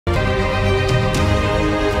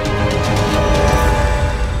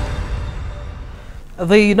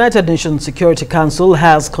The United Nations Security Council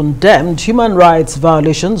has condemned human rights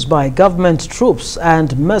violations by government troops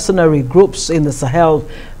and mercenary groups in the Sahel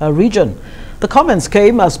region. The comments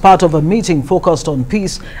came as part of a meeting focused on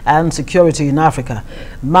peace and security in Africa.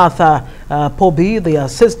 Martha Pobi, the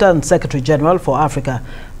Assistant Secretary General for Africa,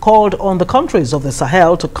 called on the countries of the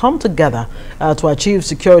Sahel to come together to achieve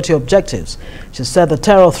security objectives. She said the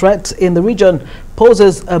terror threat in the region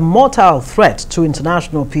poses a mortal threat to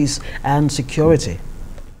international peace and security.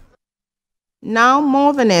 Now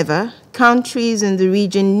more than ever, countries in the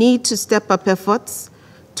region need to step up efforts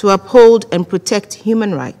to uphold and protect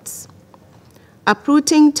human rights.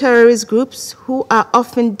 Uprooting terrorist groups who are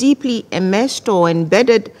often deeply enmeshed or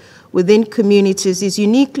embedded within communities is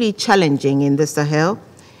uniquely challenging in the Sahel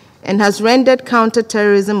and has rendered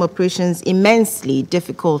counter-terrorism operations immensely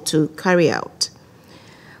difficult to carry out.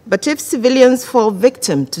 But if civilians fall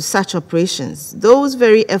victim to such operations, those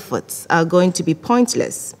very efforts are going to be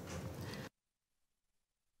pointless.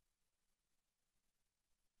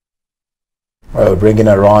 Well, bringing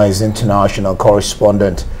a rise, International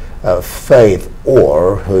Correspondent Faith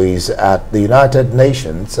Orr, who is at the United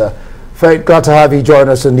Nations. Faith, glad to have you join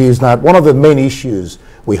us on Newsnight. One of the main issues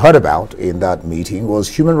we heard about in that meeting was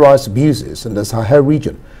human rights abuses in the Sahel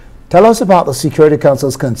region. Tell us about the Security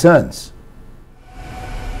Council's concerns.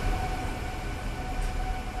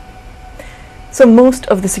 So most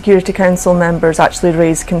of the Security Council members actually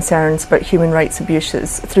raised concerns about human rights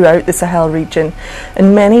abuses throughout the Sahel region,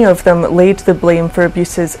 and many of them laid the blame for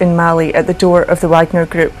abuses in Mali at the door of the Wagner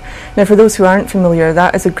Group. Now, for those who aren't familiar,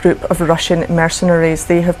 that is a group of Russian mercenaries.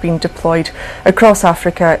 They have been deployed across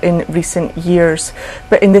Africa in recent years.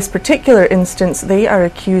 But in this particular instance, they are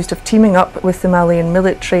accused of teaming up with the Malian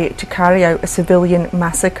military to carry out a civilian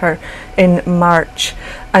massacre in March.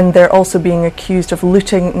 And they're also being accused of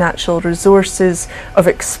looting natural resources, of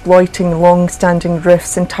exploiting long-standing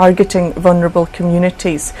rifts and targeting vulnerable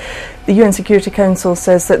communities. The UN Security Council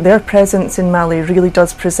says that their presence in Mali really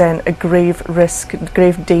does present a grave risk,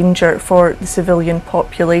 grave danger for the civilian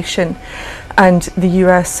population. And the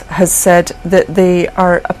US has said that they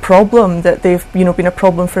are a problem, that they've been a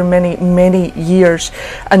problem for many, many years,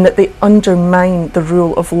 and that they undermine the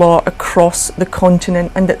rule of law across the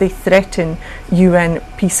continent, and that they threaten UN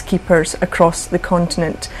peacekeepers across the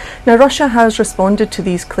continent. Now, Russia has responded to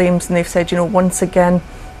these claims, and they've said, once again,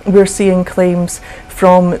 we're seeing claims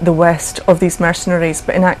from the West of these mercenaries,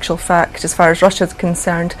 but in actual fact, as far as Russia is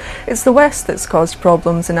concerned, it's the West that's caused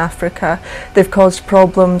problems in Africa. They've caused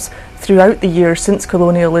problems throughout the years since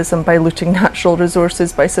colonialism by looting natural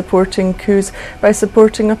resources, by supporting coups, by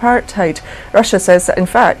supporting apartheid. Russia says that in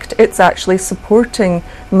fact it's actually supporting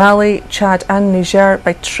Mali, Chad and Niger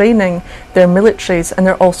by training their militaries, and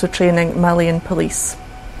they're also training Malian police.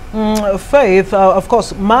 Faith, of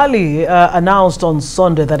course, Mali announced on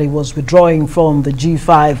Sunday that it was withdrawing from the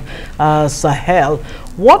G5 Sahel.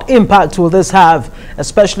 What impact will this have,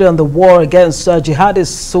 especially on the war against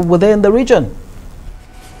jihadists within the region?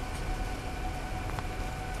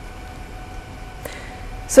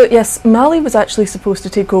 So yes, Mali was actually supposed to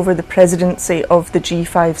take over the presidency of the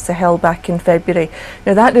G5 Sahel back in February.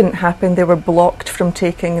 Now that didn't happen. They were blocked from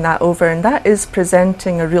taking that over, and that is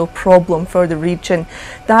presenting a real problem for the region.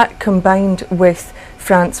 That, combined with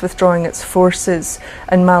France withdrawing its forces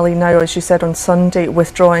and Mali now, as you said on Sunday,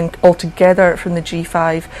 withdrawing altogether from the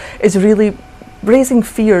G5, is really raising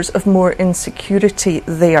fears of more insecurity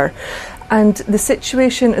there. And the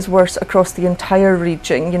situation is worse across the entire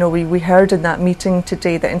region. We heard in that meeting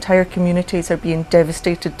today that entire communities are being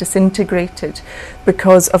devastated, disintegrated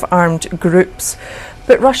because of armed groups.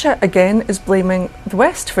 But Russia, again, is blaming the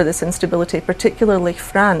West for this instability, particularly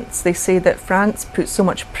France. They say that France put so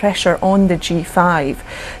much pressure on the G5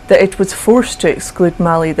 that it was forced to exclude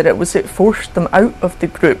Mali, that it forced them out of the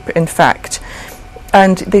group, in fact.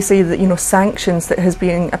 And they say that, sanctions that has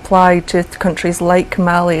been applied to countries like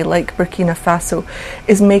Mali, like Burkina Faso,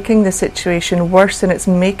 is making the situation worse, and it's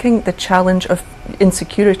making the challenge of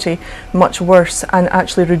insecurity much worse, and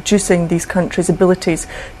actually reducing these countries' abilities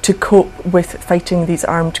to cope with fighting these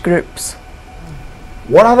armed groups.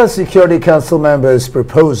 What are the Security Council members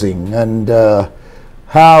proposing, and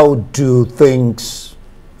how do things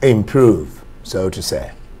improve, so to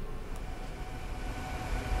say?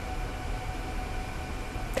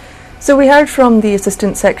 So we heard from the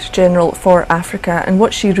Assistant Secretary General for Africa, and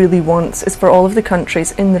what she really wants is for all of the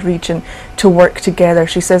countries in the region to work together.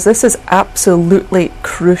 She says this is absolutely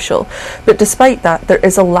crucial. But despite that, there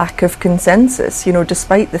is a lack of consensus. You know,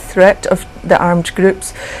 despite the threat of the armed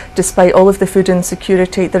groups, despite all of the food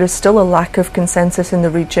insecurity, there is still a lack of consensus in the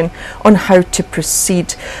region on how to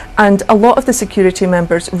proceed. And a lot of the security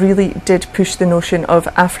members really did push the notion of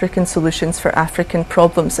African solutions for African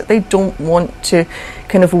problems, that they don't want to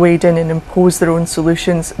kind of wade in and impose their own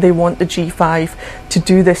solutions. They want the G5 to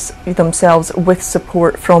do this themselves with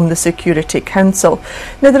support from the Security Council.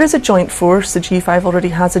 Now, there is a joint force. The G5 already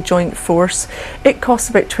has a joint force. It costs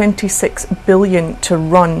about 26 billion to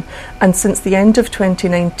run, and since the end of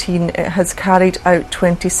 2019 it has carried out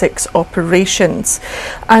 26 operations.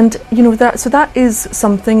 And you know, that is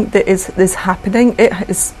something that is happening. It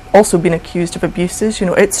has also been accused of abuses. You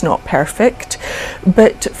know, it's not perfect,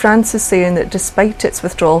 but France is saying that despite its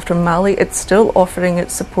withdrawal from Mali, it's still offering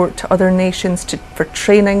its support to other nations for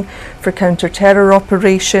training, for counter-terror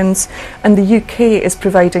operations, and the UK is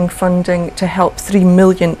providing funding to help 3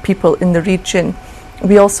 million people in the region.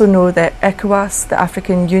 We also know that ECOWAS, the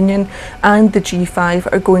African Union, and the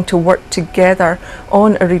G5 are going to work together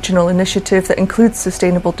on a regional initiative that includes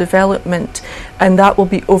sustainable development, and that will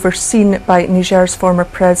be overseen by Niger's former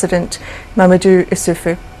president, Mamadou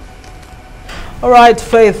Issoufou. All right,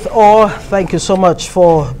 Faith Orr, thank you so much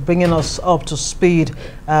for bringing us up to speed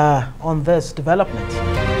on this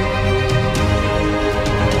development.